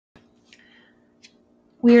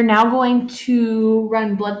We are now going to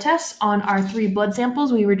run blood tests on our 3 blood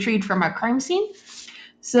samples we retrieved from our crime scene.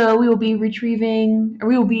 So we will be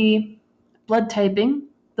blood typing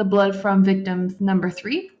the blood from victim number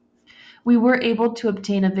 3. We were able to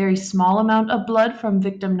obtain a very small amount of blood from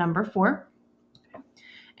victim number 4.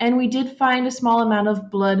 And we did find a small amount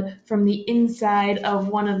of blood from the inside of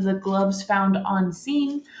one of the gloves found on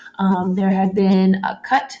scene. There had been a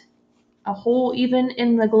cut, a hole even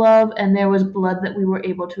in the glove, and there was blood that we were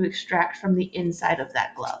able to extract from the inside of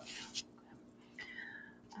that glove.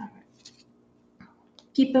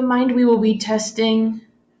 Keep in mind we will be testing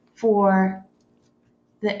for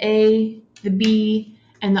the A, the B,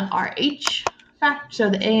 and the RH factor. So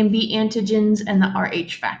the A and B antigens and the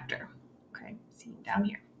RH factor. Okay, see down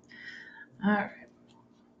here. All right,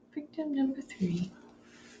 victim number 3.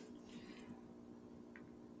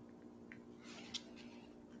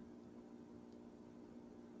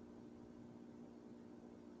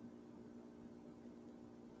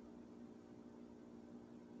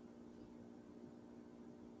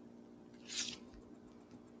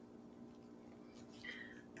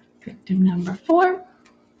 Victim number 4.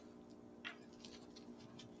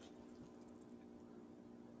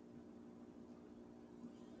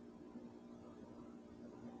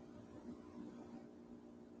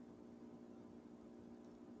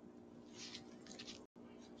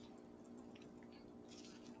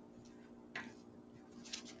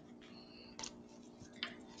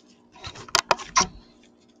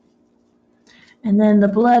 And then the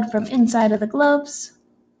blood from inside of the gloves.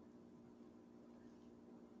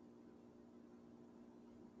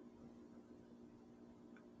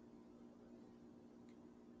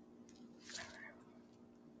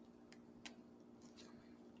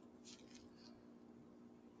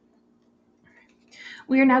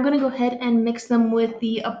 We are now going to go ahead and mix them with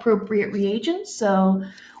the appropriate reagents. So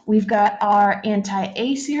we've got our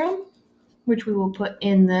anti-A serum, which we will put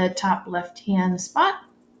in the top left-hand spot.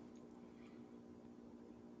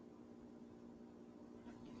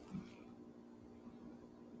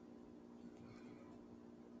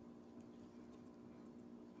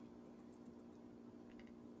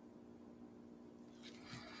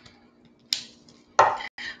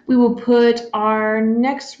 We will put our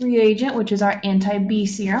next reagent, which is our anti-B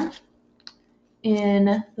serum,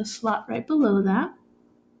 in the slot right below that.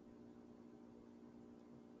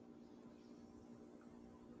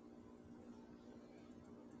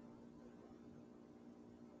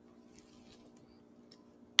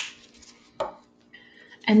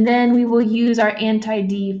 And then we will use our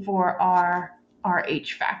anti-D for our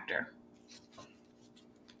RH factor.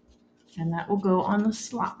 And that will go on the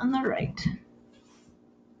slot on the right.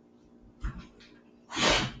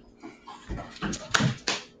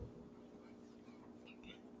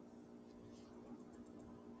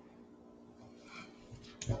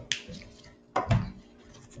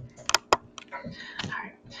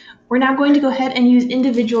 We're now going to go ahead and use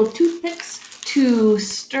individual toothpicks to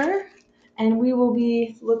stir, and we will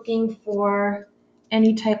be looking for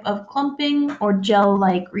any type of clumping or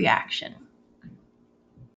gel-like reaction.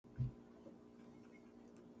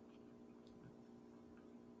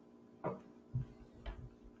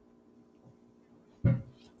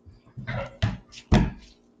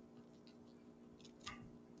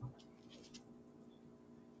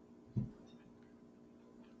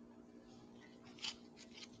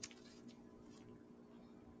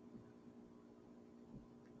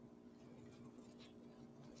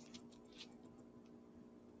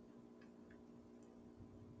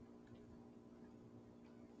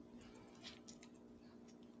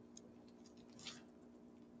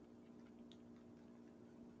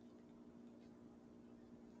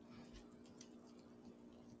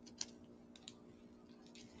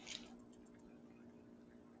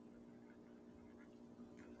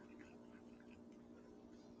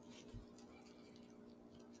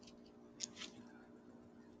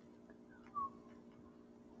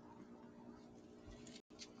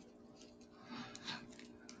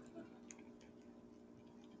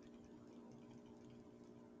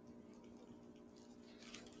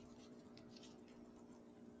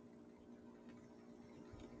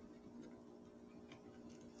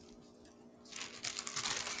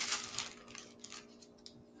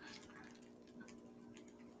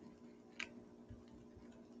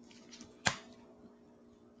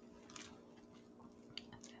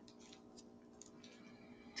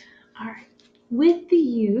 All right, with the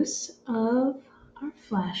use of our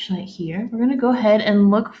flashlight here, we're going to go ahead and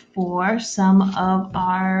look for some of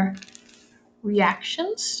our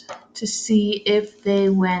reactions to see if they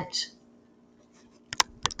went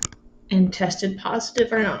and tested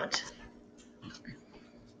positive or not.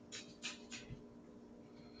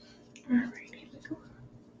 All right, here we go.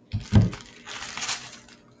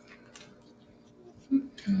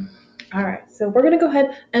 All right, so we're going to go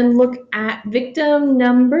ahead and look at victim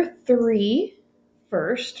number 3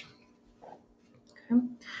 first. Okay.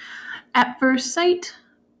 At first sight,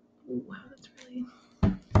 wow, that's really.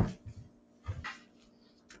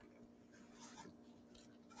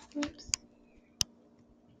 Oops.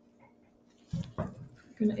 I'm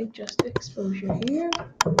going to adjust the exposure here.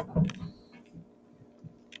 Okay.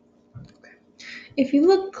 If you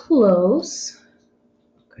look close,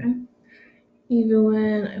 okay, even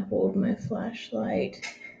when I hold my flashlight,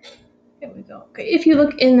 there we go. Okay, if you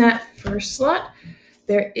look in that first slot,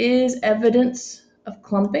 there is evidence of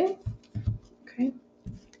clumping. Okay.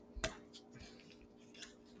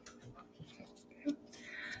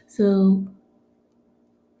 So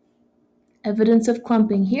evidence of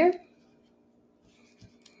clumping here.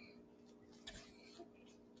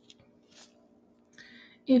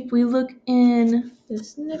 If we look in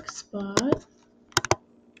this next spot,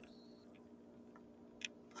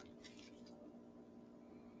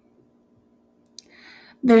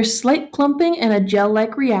 there's slight clumping and a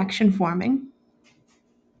gel-like reaction forming.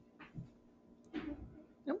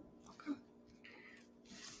 Nope. Okay.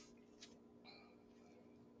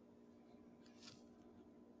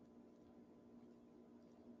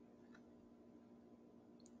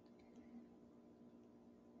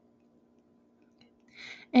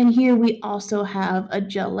 And here we also have a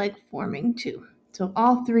gel-like forming too. So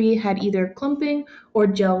all three had either clumping or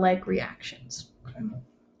gel-like reactions. Okay.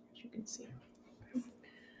 As you can see. Okay.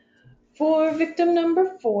 For victim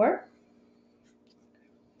number 4,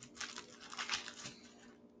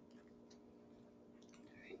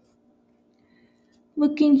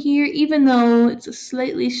 looking here, even though it's a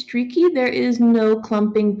slightly streaky, there is no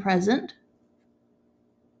clumping present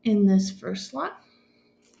in this first slot.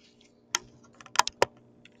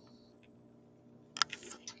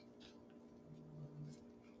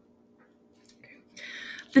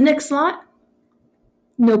 The next slot,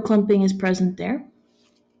 no clumping is present there.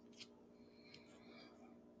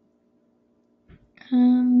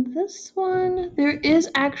 And this one, there is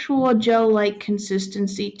actual gel-like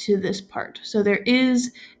consistency to this part. So there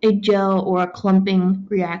is a gel or a clumping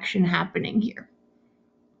reaction happening here.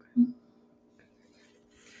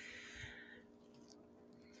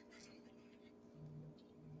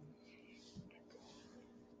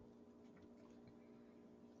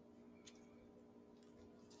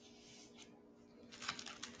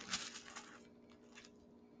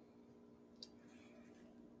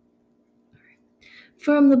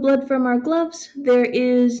 From the blood from our gloves, there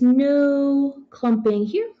is no clumping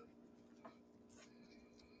here.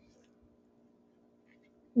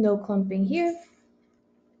 No clumping here.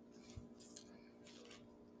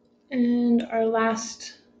 And our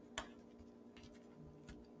last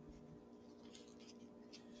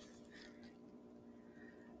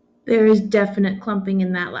there is definite clumping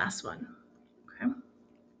in that last one. Okay.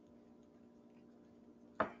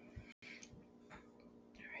 All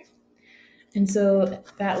right. And so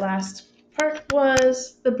that last part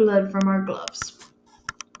was the blood from our gloves.